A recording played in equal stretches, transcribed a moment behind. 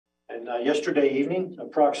And yesterday evening,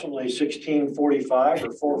 approximately 16:45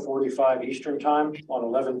 or 4:45 Eastern time on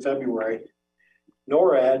 11 February,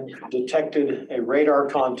 NORAD detected a radar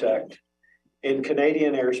contact in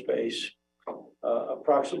Canadian airspace,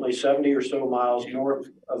 approximately 70 or so miles north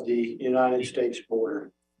of the United States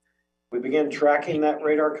border. We began tracking that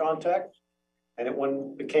radar contact, and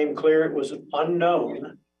it became clear it was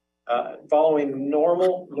unknown. Following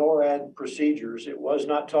normal NORAD procedures, it was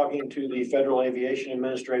not talking to the Federal Aviation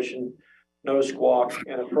Administration, no squawk,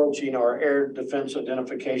 and approaching our air defense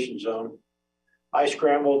identification zone. I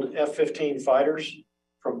scrambled F-15 fighters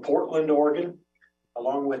from Portland, Oregon,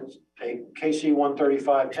 along with a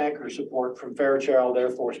KC-135 tanker support from Fairchild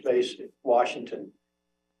Air Force Base, Washington,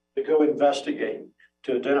 to go investigate,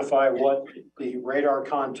 to identify what the radar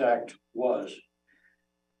contact was.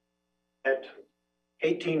 At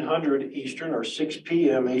 1800 Eastern or 6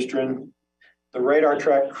 p.m. Eastern, the radar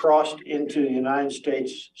track crossed into the United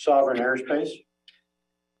States sovereign airspace.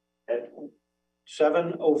 At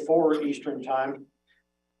 7:04 Eastern time,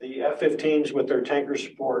 the F-15s with their tanker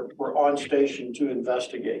support were on station to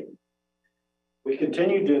investigate. We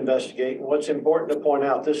continued to investigate, and what's important to point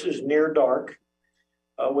out, this is near dark,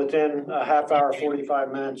 within a half hour,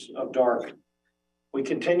 45 minutes of dark. We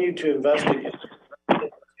continued to investigate,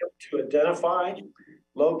 to identify,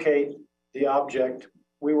 locate the object.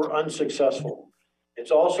 We were unsuccessful.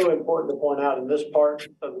 It's also important to point out in this part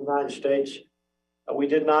of the United States, we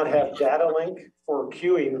did not have data link for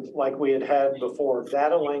queuing like we had before.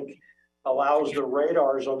 Data link allows the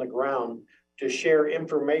radars on the ground to share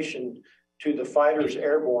information to the fighters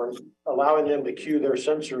airborne, allowing them to cue their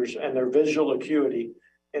sensors and their visual acuity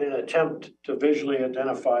in an attempt to visually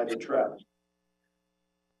identify the track.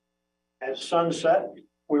 At sunset,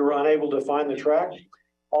 we were unable to find the track.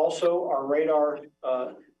 Also, our radar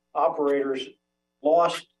operators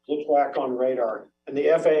lost the track on radar, and the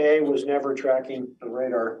FAA was never tracking the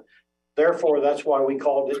radar. Therefore, that's why we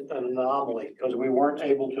called it an anomaly, because we weren't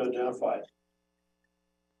able to identify it.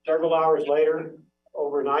 Several hours later,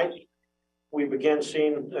 overnight, we began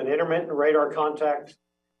seeing an intermittent radar contact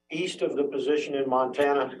east of the position in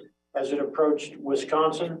Montana as it approached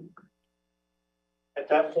Wisconsin. At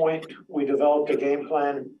that point, we developed a game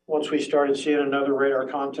plan once we started seeing another radar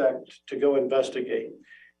contact to go investigate.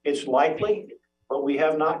 It's likely, but we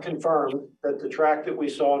have not confirmed that the track that we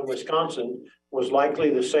saw in Wisconsin was likely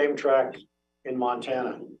the same track in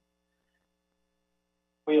Montana.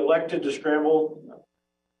 We elected to scramble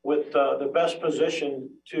with the best position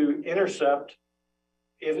to intercept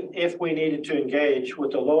if we needed to engage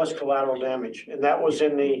with the lowest collateral damage, and that was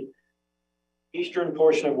in the eastern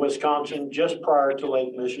portion of Wisconsin, just prior to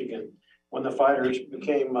Lake Michigan, when the fighters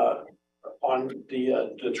became on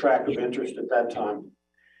the track of interest at that time.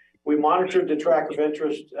 We monitored the track of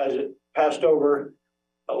interest as it passed over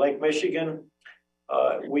Lake Michigan.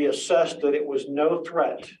 We assessed that it was no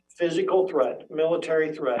threat, physical threat,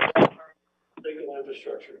 military threat, legal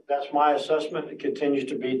infrastructure. That's my assessment. It continues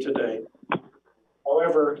to be today.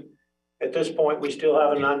 However, at this point, we still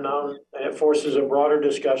have an unknown, and it forces a broader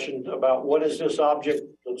discussion about what is this object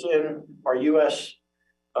that's in our U.S.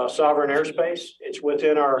 Sovereign airspace. It's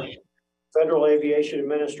within our Federal Aviation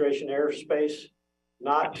Administration airspace,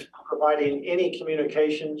 not providing any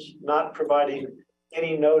communications, not providing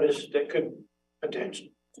any notice that could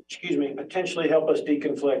potentially help us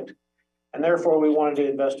deconflict. And therefore, we wanted to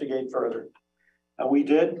investigate further. We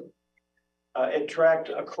did. It tracked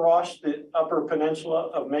across the upper peninsula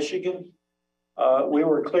of Michigan. We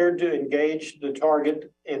were cleared to engage the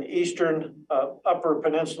target in eastern upper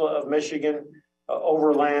peninsula of Michigan,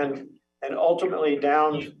 overland, and ultimately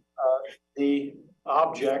down the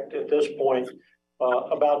object at this point,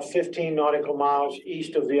 about 15 nautical miles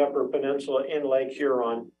east of the upper peninsula in Lake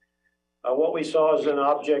Huron. What we saw is an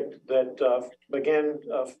object that began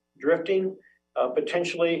drifting,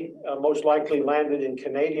 potentially, most likely landed in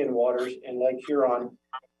Canadian waters in Lake Huron.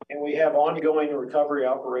 And we have ongoing recovery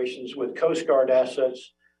operations with Coast Guard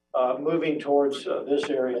assets moving towards this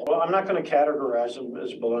area. Well, I'm not going to categorize them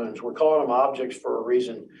as balloons. We're calling them objects for a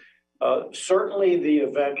reason. Certainly the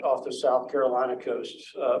event off the South Carolina coast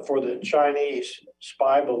for the Chinese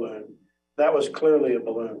spy balloon, that was clearly a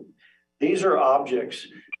balloon. These are objects.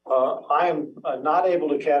 I am not able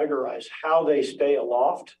to categorize how they stay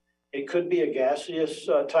aloft. It could be a gaseous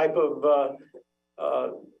type of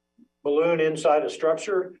balloon inside a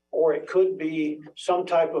structure, or it could be some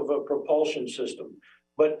type of a propulsion system.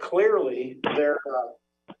 But clearly, they're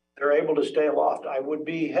able to stay aloft. I would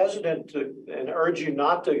be hesitant to and urge you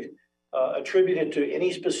not to attribute it to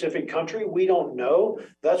any specific country. We don't know.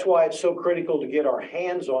 That's why it's so critical to get our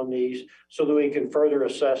hands on these so that we can further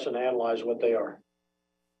assess and analyze what they are.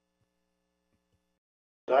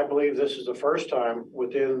 I believe this is the first time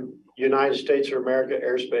within United States of America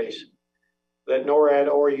airspace that NORAD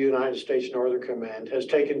or United States Northern Command has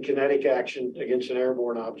taken kinetic action against an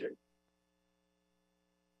airborne object.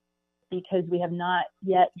 Because we have not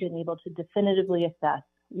yet been able to definitively assess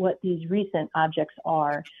what these recent objects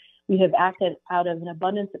are, we have acted out of an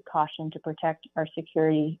abundance of caution to protect our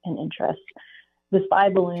security and interests. The spy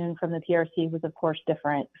balloon from the PRC was, of course,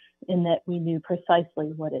 different in that we knew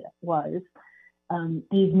precisely what it was.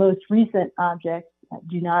 These most recent objects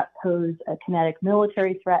do not pose a kinetic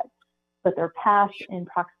military threat, but they're passed in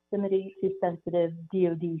proximity to sensitive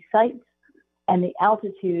DoD sites, and the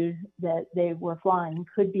altitude that they were flying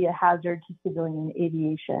could be a hazard to civilian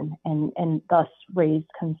aviation and thus raise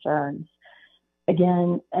concerns.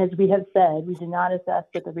 Again, as we have said, we do not assess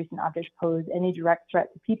that the recent objects pose any direct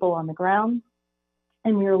threat to people on the ground,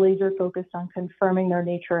 and we are laser focused on confirming their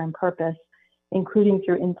nature and purpose, including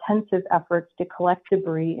through intensive efforts to collect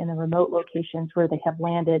debris in the remote locations where they have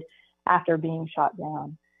landed after being shot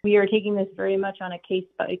down. We are taking this very much on a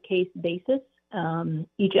case-by-case basis.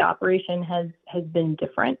 Each operation has been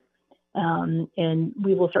different, and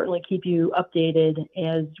we will certainly keep you updated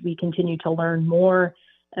as we continue to learn more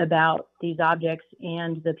about these objects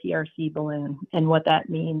and the PRC balloon and what that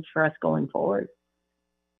means for us going forward.